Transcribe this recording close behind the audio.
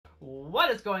What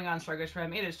is going on, Strikers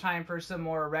Fam? It is time for some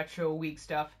more Retro Week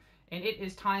stuff, and it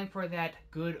is time for that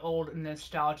good old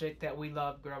nostalgic that we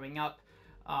loved growing up.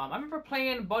 I remember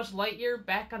playing Buzz Lightyear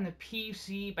back on the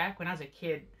PC back when I was a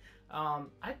kid. I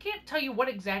can't tell you what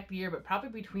exact year, but probably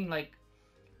between like,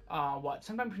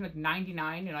 sometime between like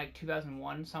 99 and like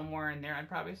 2001, somewhere in there, I'd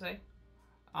probably say.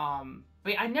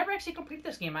 But I never actually completed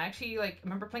this game. I actually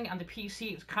remember playing it on the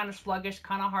PC. It was kind of sluggish,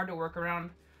 kind of hard to work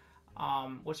around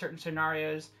with certain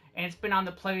scenarios. And it's been on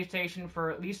the PlayStation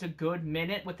for at least a good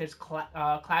minute with its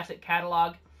classic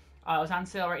catalog. It was on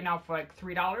sale right now for like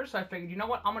 $3, so I figured, you know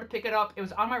what, I'm gonna pick it up. It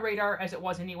was on my radar as it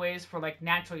was anyways for like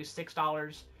naturally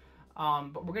 $6.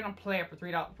 But we're gonna play it for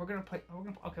 $3.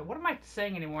 Okay, what am I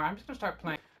saying anymore? I'm just gonna start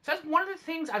playing. So that's one of the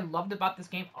things I loved about this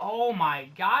game. Oh my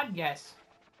god, yes.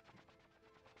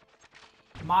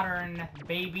 Modern,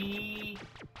 baby.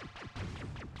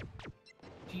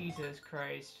 Jesus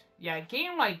Christ. Yeah, a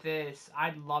game like this,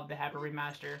 I'd love to have a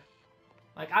remaster.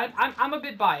 Like, I'm a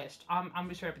bit biased. I'm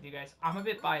be straight up with you guys. I'm a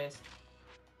bit biased.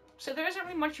 So there isn't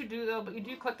really much you do, though, but you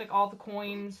do collect, like, all the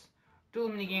coins, do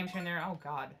little mini games here and there. Oh,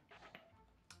 God.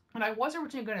 And I was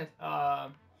originally gonna,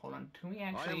 hold on, do we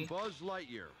actually... I am Buzz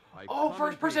Lightyear. Oh,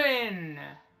 first person!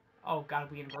 Oh, God,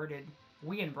 we inverted.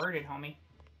 We inverted, homie.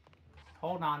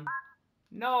 Hold on.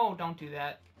 No, don't do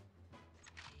that.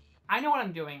 I know what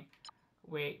I'm doing.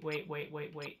 Wait.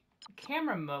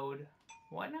 Camera mode.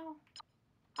 What now?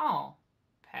 Oh.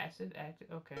 Passive, active,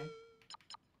 okay.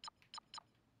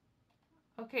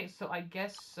 Okay, so I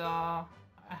guess, I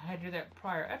had to do that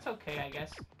prior. That's okay, I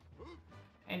guess.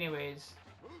 Anyways.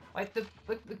 Like, the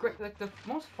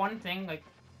most fun thing, like,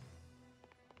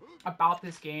 about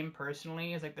this game,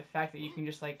 personally, is, like, the fact that you can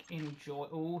just, like, enjoy...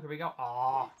 Ooh, here we go.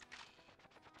 Aw.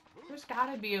 There's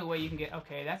gotta be a way you can get...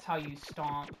 Okay, that's how you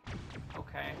stomp.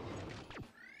 Okay.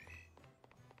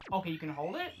 Okay, you can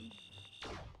hold it?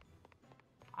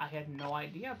 I had no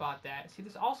idea about that. See,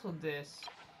 there's also this.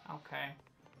 Okay.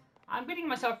 I'm getting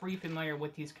myself re-familiar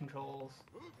with these controls.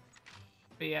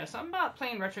 But yeah, something about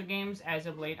playing retro games as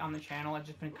of late on the channel has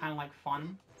just been kind of like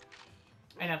fun.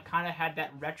 And I've kind of had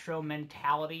that retro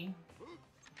mentality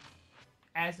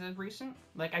as of recent.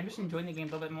 Like, I'm just enjoying the game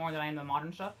a little bit more than I am the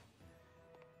modern stuff.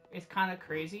 It's kind of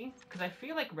crazy, because I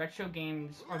feel like retro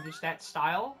games, or just that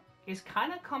style, is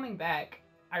kind of coming back.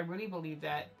 I really believe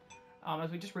that.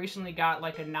 As we just recently got,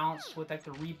 like, announced with, like,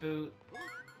 the reboot.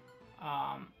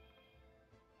 Oh.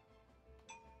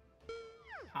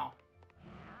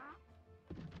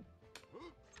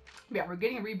 Yeah, we're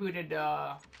getting rebooted,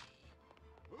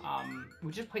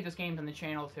 we just played those games on the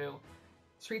channel, too.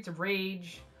 Streets of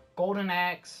Rage, Golden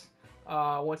Axe,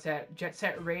 what's that, Jet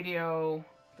Set Radio.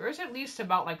 There's at least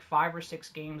about, like, 5 or 6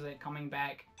 games that are coming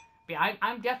back. But yeah,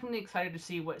 I'm definitely excited to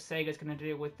see what Sega's gonna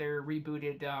do with their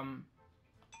rebooted,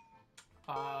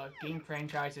 game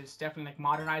franchises. Definitely, like,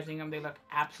 modernizing them. They look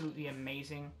absolutely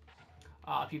amazing.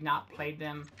 If you've not played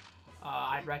them,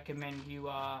 I'd recommend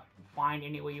you, find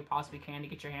any way you possibly can to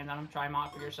get your hands on them. Try them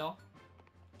out for yourself.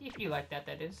 If you like that,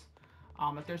 that is.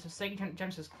 If there's a Sega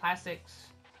Genesis Classics,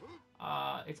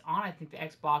 it's on, I think, the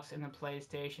Xbox and the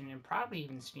PlayStation, and probably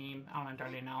even Steam. I don't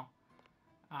entirely know.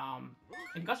 And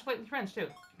you can also play it with friends, too. You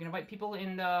can invite people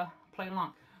in to play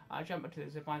along. Jump into the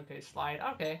zipline. Okay, slide.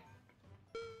 Okay.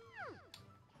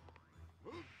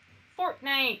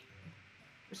 Fortnite!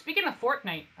 Speaking of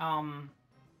Fortnite, I'm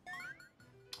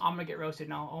gonna get roasted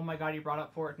now. Oh my god, you brought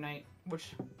up Fortnite.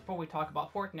 Which, before we talk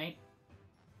about Fortnite,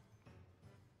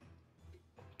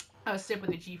 a sip of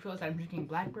the G Fuels. I'm drinking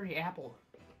Blackberry Apple.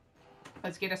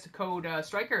 Let's get us a code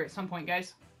Striker at some point,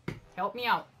 guys. Help me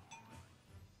out.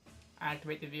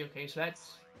 Activate the view. Okay, so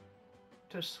that's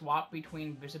to swap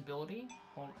between visibility.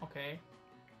 Okay.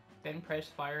 Then press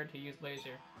fire to use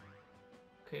laser.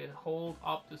 Okay, hold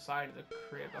up the side of the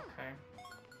crib. Okay.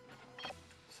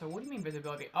 So what do you mean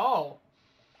visibility? Oh!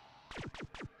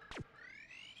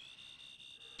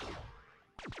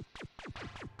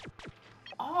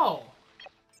 Oh!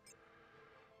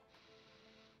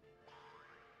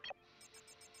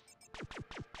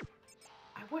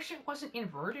 I wish it wasn't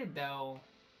inverted, though.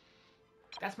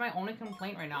 That's my only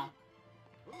complaint right now.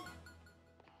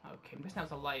 Okay, I'm guessing that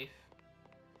was a life.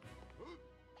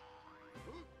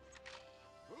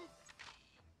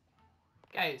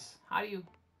 Guys, how do you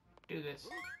do this?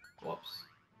 Whoops.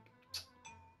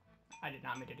 I did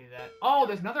not mean to do that. Oh,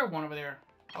 there's another one over there.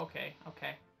 Okay,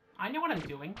 okay. I know what I'm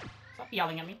doing. Stop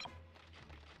yelling at me.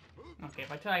 Okay,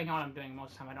 if I tell you I know what I'm doing,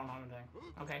 most of the time I don't know what I'm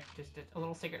doing. Okay, just a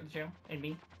little secret of the channel. And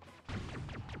me.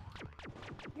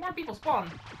 More people spawn.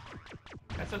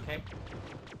 That's okay.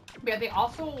 But yeah, they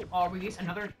also released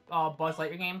another Buzz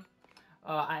Lightyear game.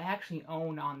 I actually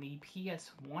own on the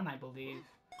PS1, I believe.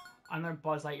 another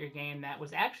Buzz Lightyear game that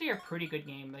was actually a pretty good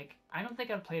game. Like, I don't think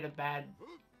I've played a bad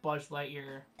Buzz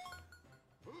Lightyear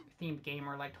themed game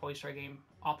or like Toy Story game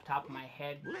off the top of my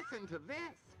head. Listen to this.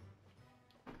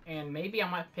 And maybe I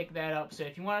might pick that up. So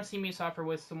if you want to see me suffer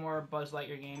with some more Buzz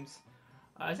Lightyear games,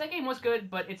 that game was good,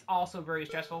 but it's also very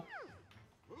stressful.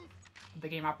 The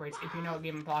game operates. If you know what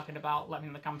game I'm talking about, let me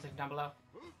know in the comment section down below.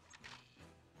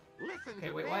 Listen Okay,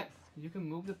 to wait, this. what? You can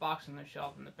move the box on the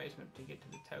shelf in the basement to get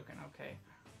to the token. Okay.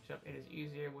 So it is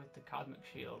easier with the Cosmic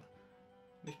Shield.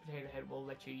 Mr. Potato Head will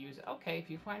let you use it. Okay, if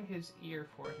you find his ear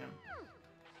for him.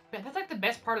 Yeah, that's like the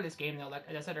best part of this game, though. Like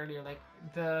as I said earlier, like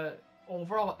the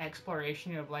overall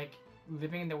exploration of like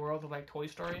living in the world of like Toy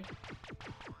Story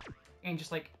and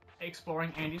just like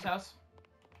exploring Andy's house.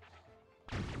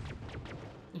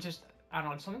 It just, I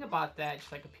don't know, something about that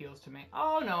just like appeals to me.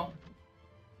 Oh no.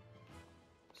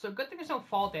 So good thing there's no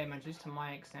fall damage, at least to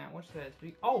my extent. What's this?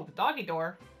 Oh, the doggy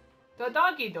door. The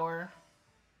doggy door.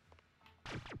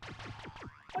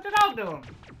 What's the dog doing?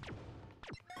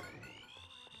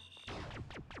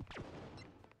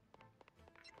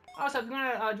 Also, if you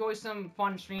want to enjoy some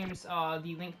fun streams,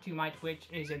 the link to my Twitch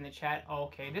is in the chat.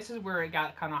 Okay, this is where it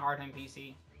got kind of hard on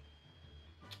PC.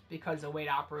 Because the way it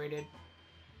operated.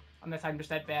 Unless I'm just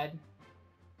that bad.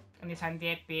 Unless I'm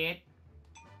that bad.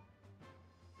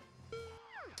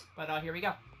 But here we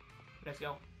go. Let's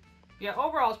go. Yeah,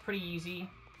 overall it's pretty easy.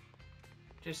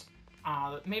 Just,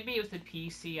 maybe it was the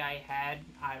PC I had.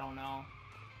 I don't know.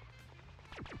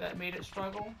 That made it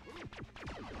struggle.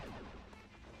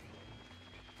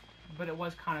 But it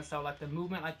was kind of so, like, the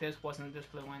movement like this wasn't this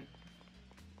fluent.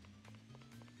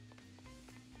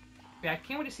 Yeah, I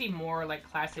can't wait to see more, like,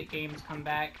 classic games come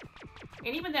back.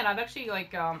 And even then, I've actually,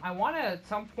 like, I want to, at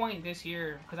some point this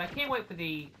year, because I can't wait for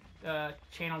the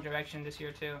channel direction this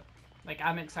year, too. Like,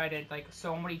 I'm excited. Like,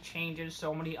 so many changes,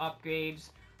 so many upgrades.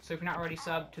 So if you're not already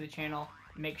subbed to the channel,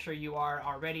 make sure you are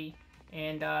already.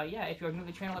 And, yeah, if you're new to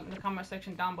the channel, let me know in the comment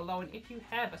section down below. And if you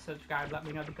have a subscribe, let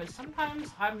me know. Because sometimes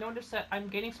I've noticed that I'm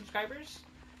getting subscribers,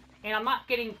 and I'm not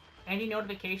getting any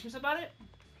notifications about it.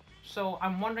 So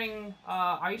I'm wondering,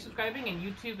 are you subscribing and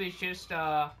YouTube is just,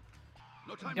 don't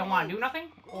want to do nothing?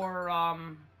 Or,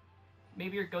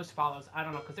 maybe your ghost follows. I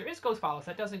don't know, because there is ghost follows.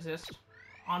 That does exist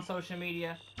on social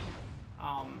media.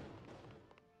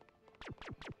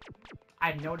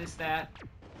 I've noticed that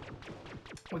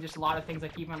with just a lot of things,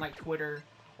 like even like Twitter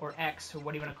or X, or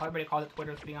what do you want to call it? Everybody calls it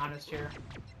Twitter, to be honest here.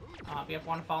 If you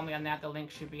want to follow me on that, the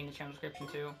link should be in the channel description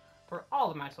too, for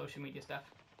all of my social media stuff.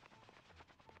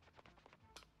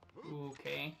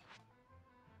 Okay.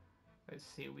 Let's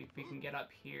see if we can get up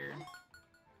here.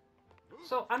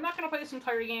 So, I'm not going to play this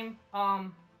entire game,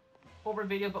 over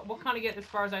video, but we'll kind of get as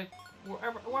far as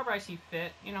wherever I see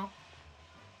fit, you know?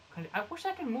 I wish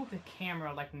I could move the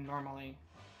camera like normally.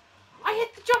 I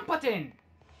hit the jump button!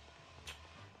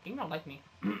 You don't like me.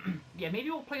 Yeah, maybe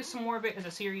we'll play some more of it as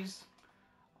a series,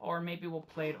 or maybe we'll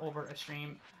play it over a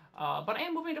stream. But I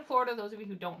am moving to Florida, those of you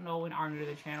who don't know and are new to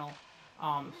the channel.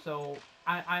 So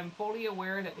I'm fully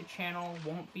aware that the channel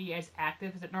won't be as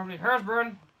active as it normally has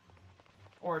been,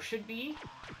 or should be.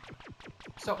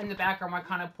 So in the background, I'm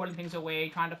kind of putting things away,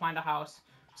 trying to find a house,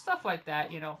 stuff like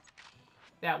that, you know,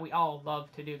 that we all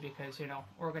love to do because, you know,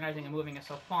 organizing and moving is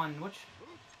so fun, which,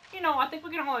 you know, I think we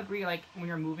can all agree, like, when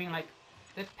you're moving, like,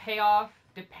 the payoff,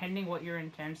 depending what your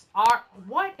intents are.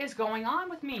 What is going on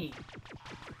with me?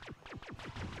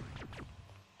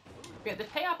 Yeah, the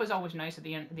payoff is always nice at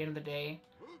the end of the day.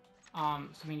 So,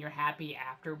 I mean, you're happy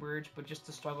afterwards, but just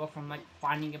the struggle from, like,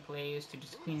 finding a place to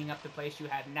just cleaning up the place you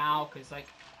have now, because, like,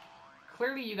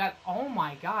 clearly you got... Oh,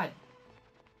 my God.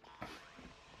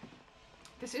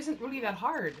 This isn't really that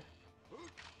hard.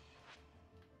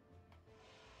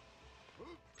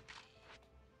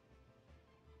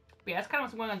 But yeah, that's kind of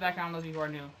what's going on in the background, those of you who are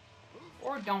new.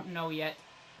 Or don't know yet.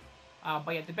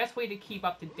 But yeah, the best way to keep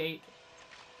up to date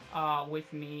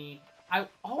with me...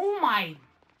 Oh my...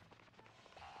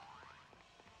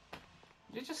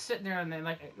 You're just sitting there and then,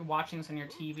 like, watching this on your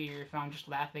TV or your phone, just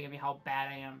laughing at me how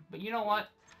bad I am. But you know what?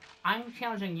 I'm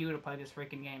challenging you to play this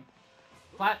freaking game.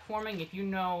 Platforming, if you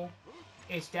know,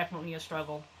 is definitely a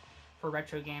struggle for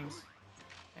retro games.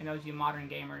 And those of you modern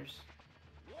gamers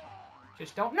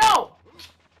just don't know!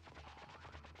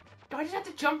 Do I just have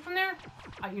to jump from there?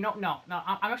 You know, no.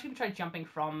 I'm actually going to try jumping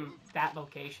from that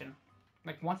location.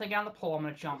 Like, once I get on the pole, I'm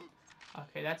going to jump.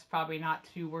 Okay, that's probably not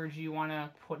two words you want to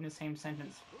put in the same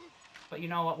sentence. But you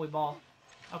know what, we ball.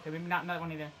 Okay, maybe not that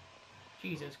one either.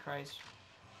 Jesus Christ.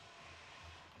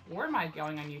 Where am I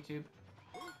going on YouTube?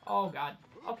 Oh, God.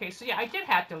 Okay, so yeah, I did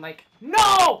have to, like...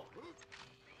 No!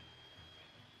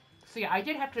 So yeah, I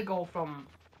did have to go from...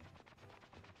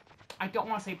 I don't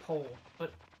want to say pole,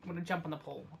 but I'm gonna jump on the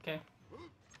pole, okay?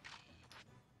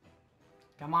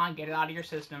 Come on, get it out of your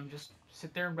system. Just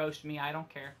sit there and roast me. I don't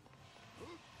care.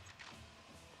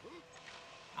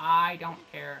 I don't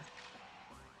care.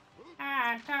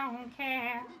 I don't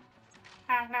care.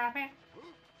 I love it.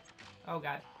 Oh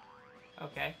god.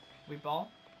 Okay. We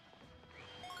ball?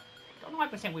 Don't know why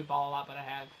I've been saying we ball a lot, but I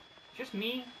have. Just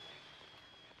me?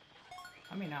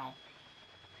 Let me know.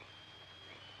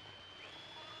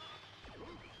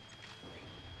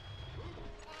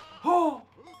 Oh!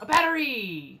 A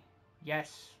battery!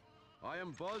 Yes. I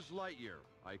am Buzz Lightyear.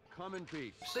 I come in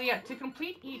peace. So yeah, to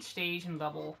complete each stage and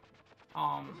level,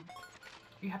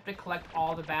 you have to collect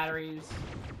all the batteries.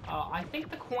 I think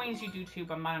the coins you do too,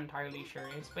 but I'm not entirely sure.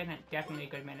 It's been definitely a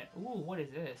good minute. Ooh, what is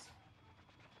this?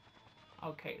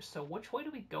 Okay, so which way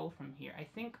do we go from here? I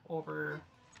think over...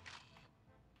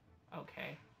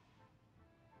 Okay.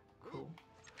 Cool.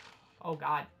 Oh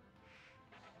god.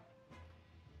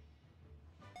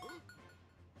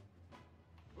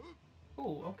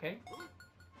 Ooh, okay.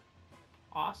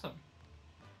 Awesome.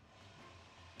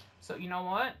 So, you know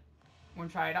what? We're gonna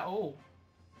try it out. Oh.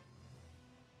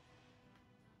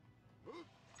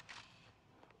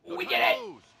 We did it!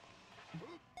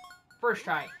 First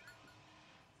try.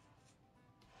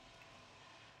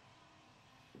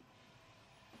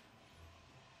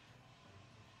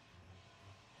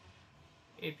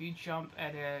 If you jump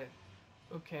at a...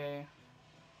 Okay.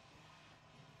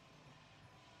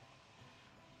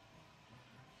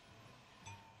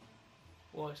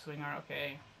 Well, swing our...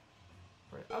 Okay.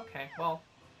 Okay, well...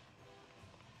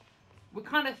 We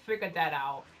kind of figured that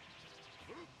out.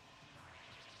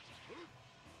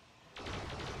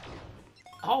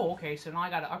 Oh, okay, so now I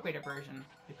got an upgraded version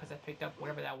because I picked up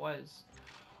whatever that was.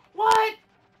 What?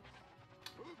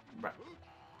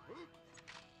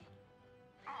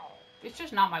 It's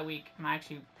just not my week. I'm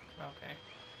actually... Okay.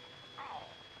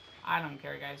 I don't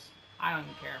care, guys. I don't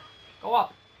even care. Go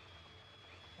up.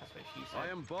 That's what she said.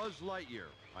 I am Buzz Lightyear.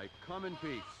 I come in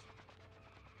peace.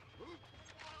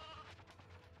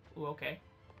 Ooh, okay.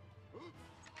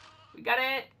 We got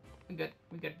it! We good.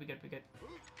 We good. We good. We good.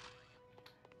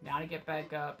 Now to get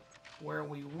back up where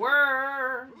we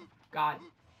were. God.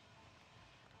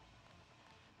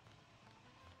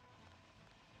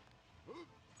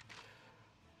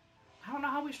 I don't know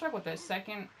how we struck with that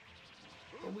second,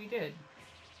 but we did.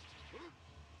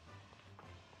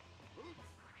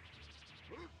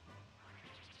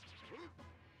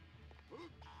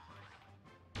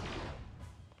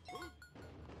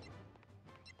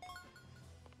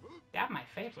 That's my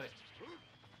favorite.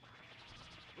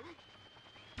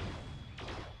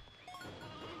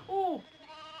 Ooh!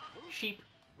 Sheep.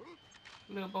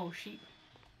 Little bow sheep.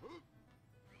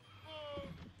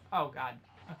 Oh god.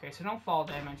 Okay, so don't fall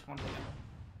damage one thing.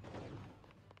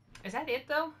 Is that it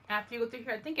though? After you go through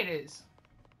here? I think it is.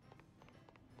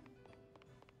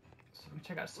 So let me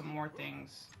check out some more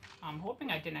things. I'm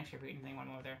hoping I didn't actually read anything when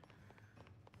we were there.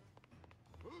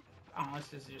 Unless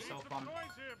this is just so fun.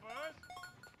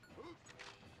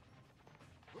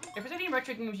 If there's any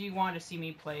retro games you want to see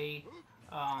me play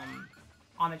on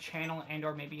the channel and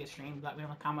or maybe a stream, let me know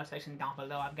in the comment section down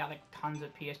below. I've got like tons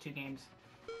of PS2 games.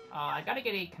 I gotta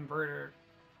get a converter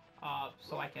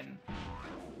so I can...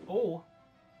 Oh!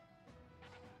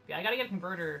 Yeah, I gotta get a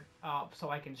converter so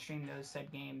I can stream those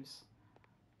said games.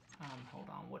 Hold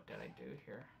on, what did I do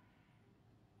here?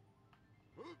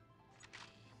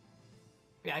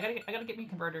 Yeah, I gotta get me a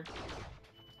converter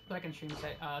so I can stream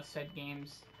said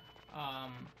games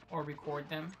or record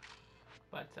them.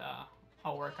 But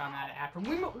I'll work on that after.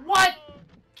 What?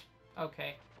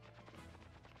 Okay.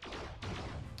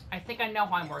 I think I know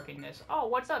how I'm working this. Oh,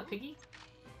 what's up, Piggy?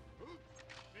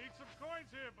 Need some coins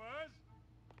here, Buzz.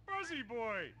 Buzzy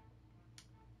boy.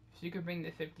 If you can bring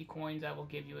the 50 coins, I will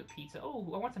give you a pizza. Oh,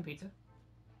 I want some pizza.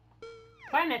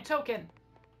 Planet token.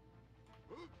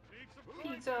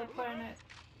 Pizza planet.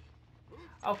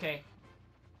 Okay.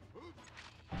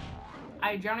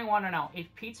 I generally want to know,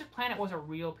 if Pizza Planet was a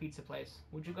real pizza place,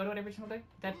 would you go to it every single day?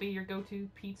 Would that be your go-to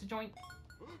pizza joint?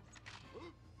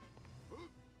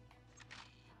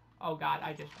 Oh god,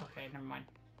 okay, never mind.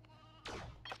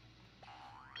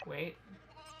 Wait.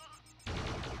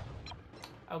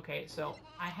 Okay, so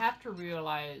I have to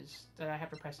realize that I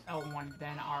have to press L1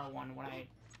 then R1 when I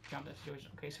jump the situation.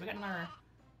 Okay, so we got another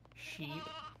sheep.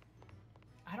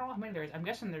 I don't know how many there is. I'm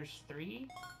guessing there's 3?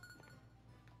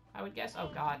 I would guess.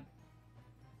 Oh god.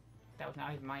 That was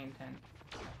not even my intent.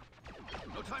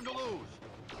 No time to lose.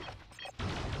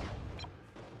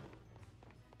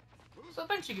 So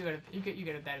eventually you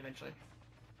get at that eventually.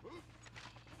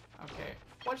 Okay.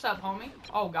 What's up, homie?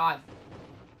 Oh god.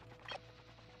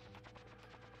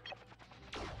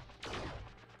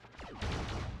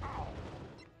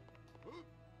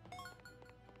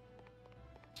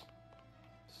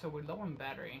 So we're low on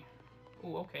battery.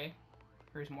 Ooh, okay.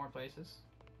 Here's more places.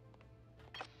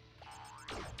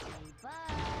 Hey, Buzz.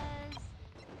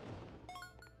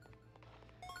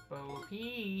 Bo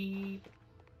Peep.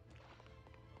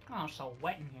 Oh, it's so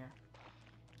wet in here.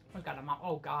 We got a mop.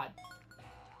 Oh god.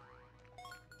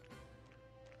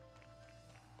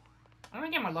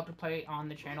 Another game I'd love to play on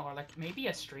the channel, or like maybe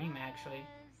a stream actually.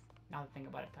 Now that I think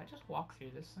about it, did I just walk through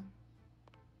this thing?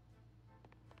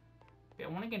 Yeah,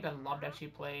 one of the games I'd love to actually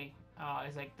play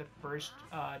is like the first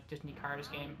Disney Cars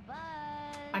game. Buzz.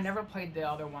 I never played the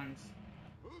other ones,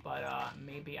 but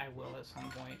maybe I will at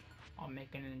some point. I'll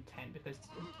make an intent because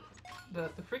the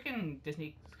freaking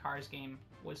Disney Cars game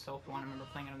was so fun. I remember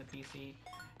playing it on the PC,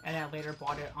 and I later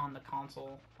bought it on the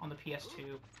console, on the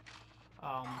PS2,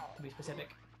 to be specific.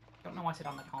 Don't know why I said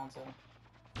on the console.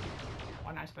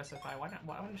 Why not specify? Why don't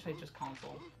I say just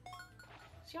console?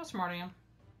 See how smart I am?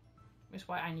 That's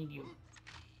why I need you.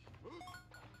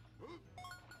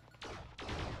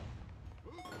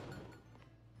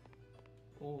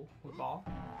 Ooh, we ball.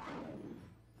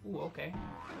 Ooh, okay.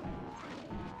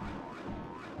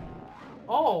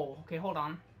 Oh, okay, hold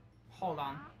on. Hold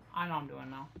on. I know what I'm doing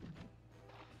now.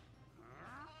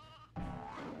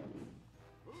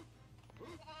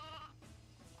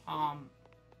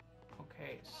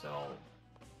 Okay, so...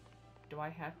 Do I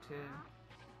have to...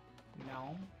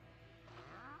 No.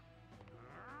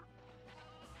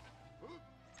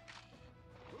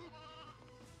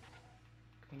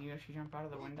 Can you actually jump out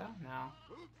of the window? No.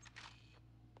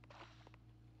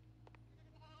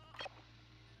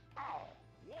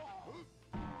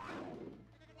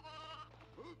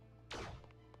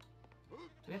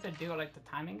 Do we have to do it like the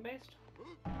timing based?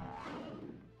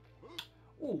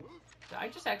 Ooh, did I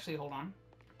just actually, hold on.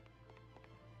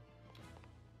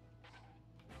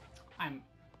 I'm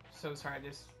so sorry,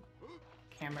 this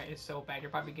camera is so bad.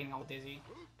 You're probably getting all dizzy.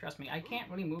 Trust me, I can't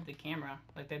really move the camera.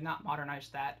 Like, they've not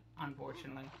modernized that,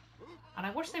 unfortunately. And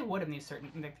I wish they would in these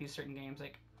certain games.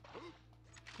 Like,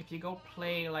 if you go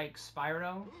play like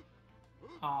Spyro,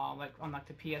 like on like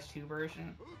the PS2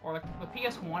 version, or like the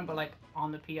PS1, but like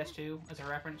on the PS2 as a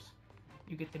reference,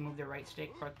 you get to move the right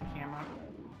stick for the camera,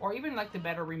 or even like the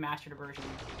better remastered version,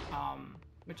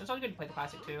 which is always good to play the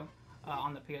classic too,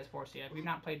 on the PS4. So yeah, if you've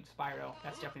not played Spyro,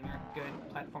 that's definitely a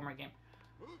good platformer game.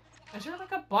 Is there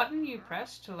like a button you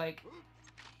press to like?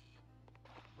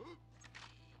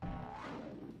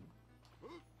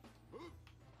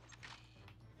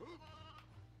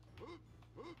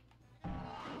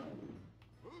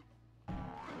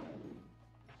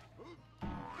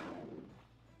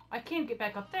 I can't get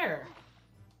back up there.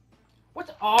 What's...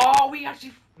 Oh, we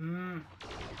actually...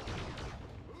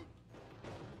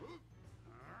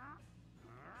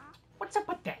 What's up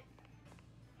with that?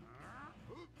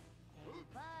 Hey,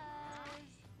 Buzz.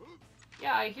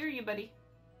 Yeah, I hear you, buddy.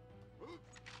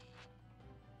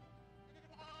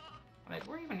 Like,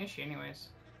 where even is she anyways?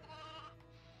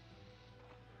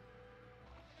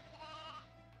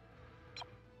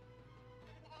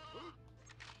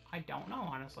 I don't know,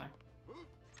 honestly.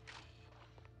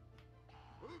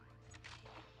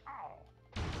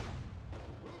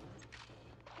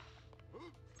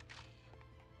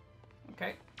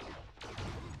 Okay.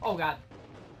 Oh god.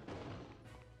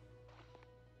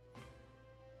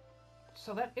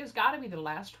 So that is gotta be the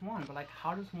last one, but like,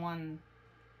 how does one...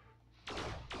 Is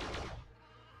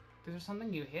there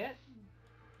something you hit?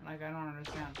 Like, I don't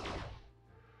understand.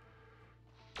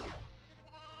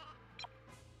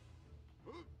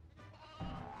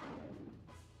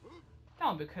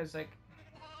 No, because like,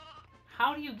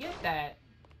 how do you get that?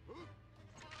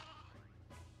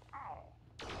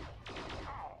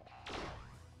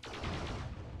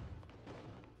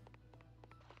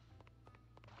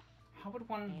 How would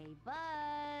one... Hey,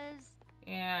 Buzz.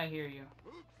 Yeah, I hear you.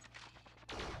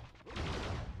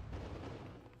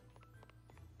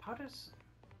 How does...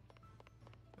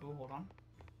 Oh, hold on.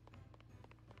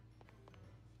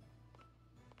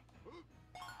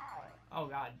 Oh,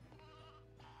 God.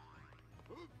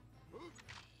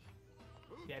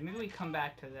 Yeah, maybe we come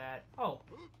back to that. Oh,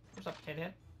 what's up,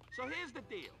 Head? So here's the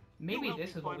deal. Maybe You help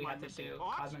this me is what find we my have to missing do.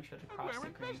 parts, Cosmic shield and across we're the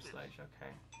in green business. sledge.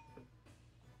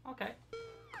 Okay. Okay.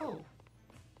 Cool.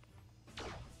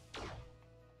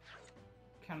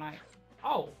 Can I...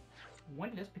 Oh! When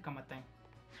did this become a thing?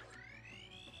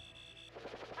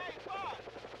 Hey, Bud!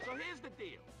 So here's the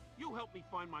deal. You help me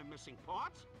find my missing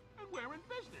parts, and we're in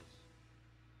business.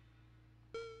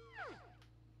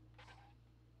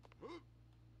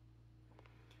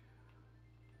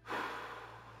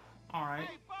 Alright.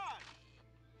 Hey, Bud!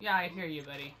 Yeah, I hear you,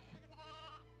 buddy.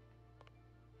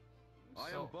 I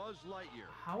am So, Buzz Lightyear.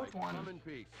 how would I one- come in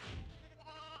peace.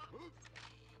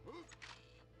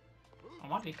 I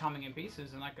want to be coming in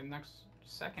pieces in like the next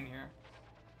second here.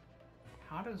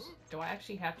 How do I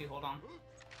actually have to? Hold on.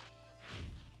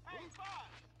 Hey, Buzz!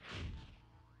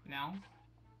 No?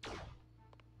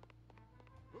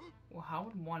 Well, how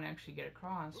would one actually get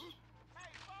across? Hey,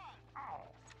 Buzz!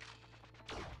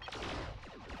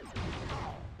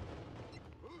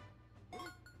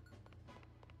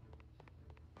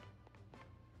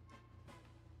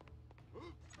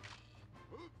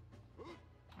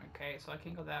 Okay, so I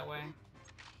can go that way.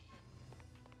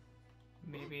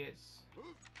 Maybe it's...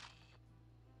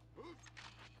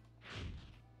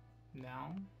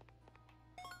 No?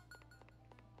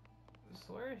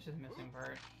 So where is this missing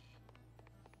part?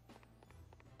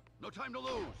 No time to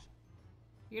lose.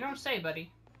 You don't say,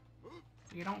 buddy.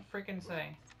 You don't freaking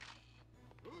say.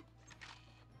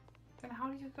 Then how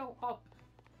do you go up?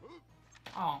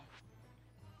 Oh.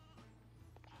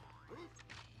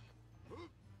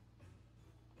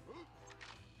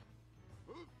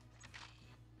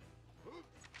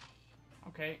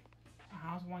 Okay.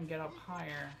 How does one get up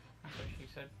higher? That's what she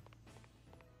said.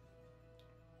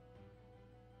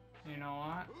 You know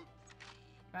what?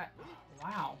 That,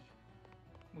 wow.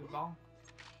 Move ball.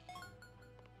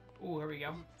 Ooh, here we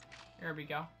go. Here we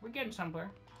go. We're getting somewhere.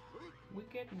 We're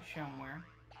getting somewhere.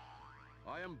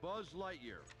 I am Buzz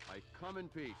Lightyear. I come in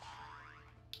peace.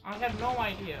 I have no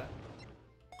idea.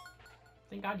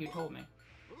 Thank God you told me.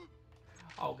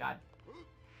 Oh, God.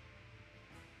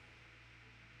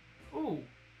 Ooh.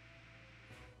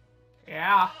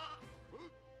 Yeah.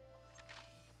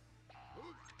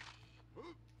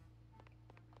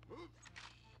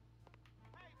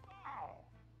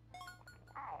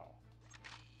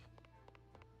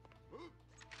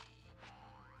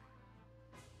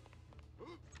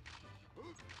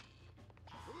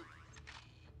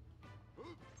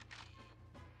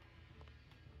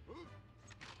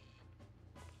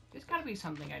 There's gotta be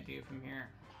something I do from here.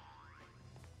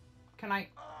 Can I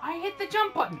hit the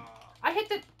jump button! I hit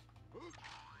the...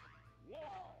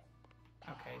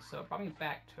 Okay, so it brought me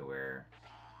back to where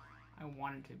I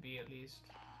wanted to be at least.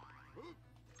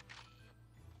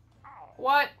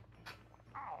 What?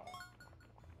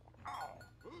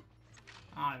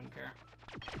 I don't even care.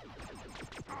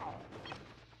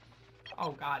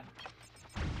 Oh God.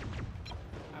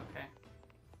 Okay.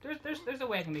 There's a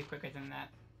way I can be quicker than that.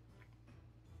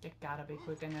 It gotta be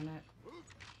quicker than that.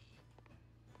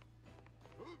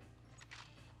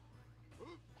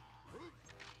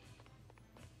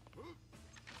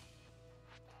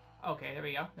 Okay, there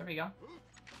we go. There we go.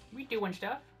 We doing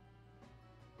stuff.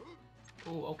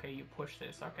 Ooh, okay, you push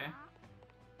this. Okay.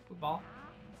 Good ball.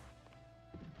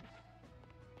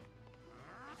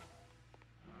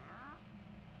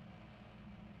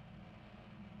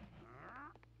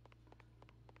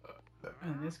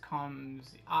 And this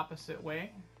comes the opposite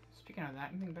way. Speaking of that,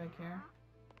 anything back here?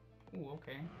 Ooh,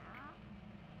 okay.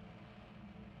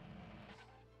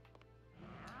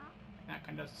 That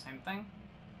kind of does the same thing.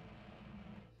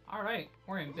 Alright,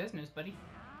 we're in business, buddy.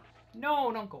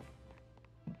 No, don't go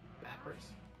backwards.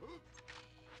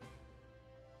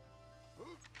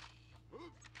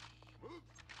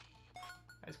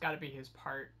 That's gotta be his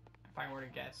part, if I were to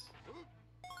guess.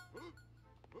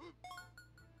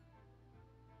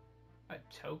 A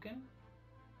token?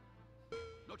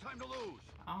 No time to lose.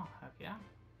 Oh, heck yeah.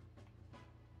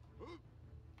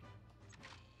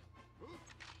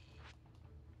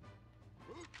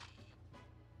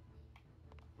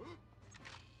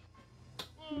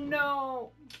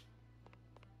 No!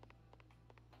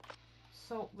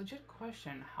 So, legit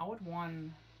question, how would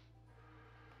one...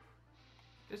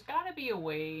 There's gotta be a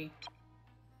way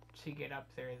to get up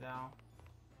there, though.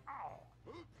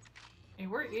 Hey,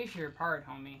 where is your part,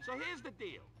 homie? So here's the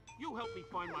deal. You help me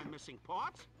find my missing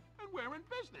parts, and we're in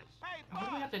business. Hey, What do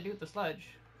we Buzz! have to do with the sludge?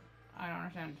 I don't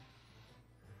understand.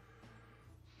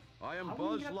 I am How do we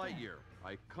Buzz get up there? Lightyear.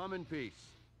 I come in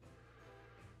peace.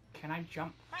 Can I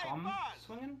jump Hey, from Buzz!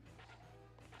 swinging?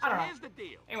 So I don't know. here's the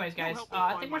deal. Anyways, You guys, help me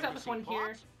I find think we're my stopping this one missing here.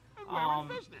 parts, and we're in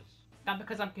business. Not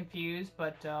because I'm confused,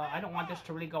 but I don't want this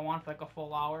to really go on for like a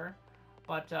full hour.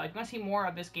 But if you want to see more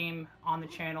of this game on the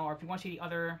channel, or if you want to see the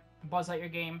other Buzz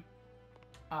Lightyear game,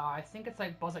 I think it's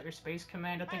like Buzz Lightyear Space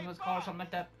Command, I think it was called, or something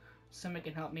like that. Somebody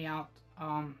can help me out.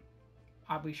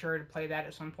 I'll be sure to play that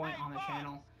at some point on the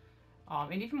channel.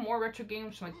 And even more retro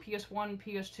games from like PS1,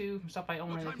 PS2, stuff I own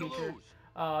No in the time to future.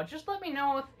 lose. Just let me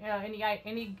know if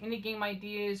any game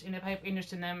ideas, and if I have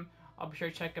interest in them, I'll be sure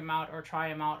to check them out or try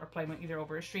them out or play them either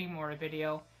over a stream or a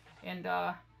video. And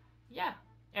yeah,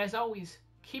 as always,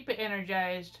 keep it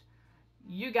energized.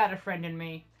 You got a friend in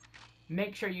me.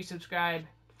 Make sure you subscribe,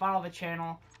 follow the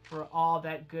channel, for all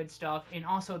that good stuff. And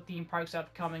also theme park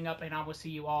stuff coming up, and I will see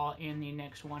you all in the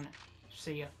next one.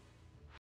 See ya.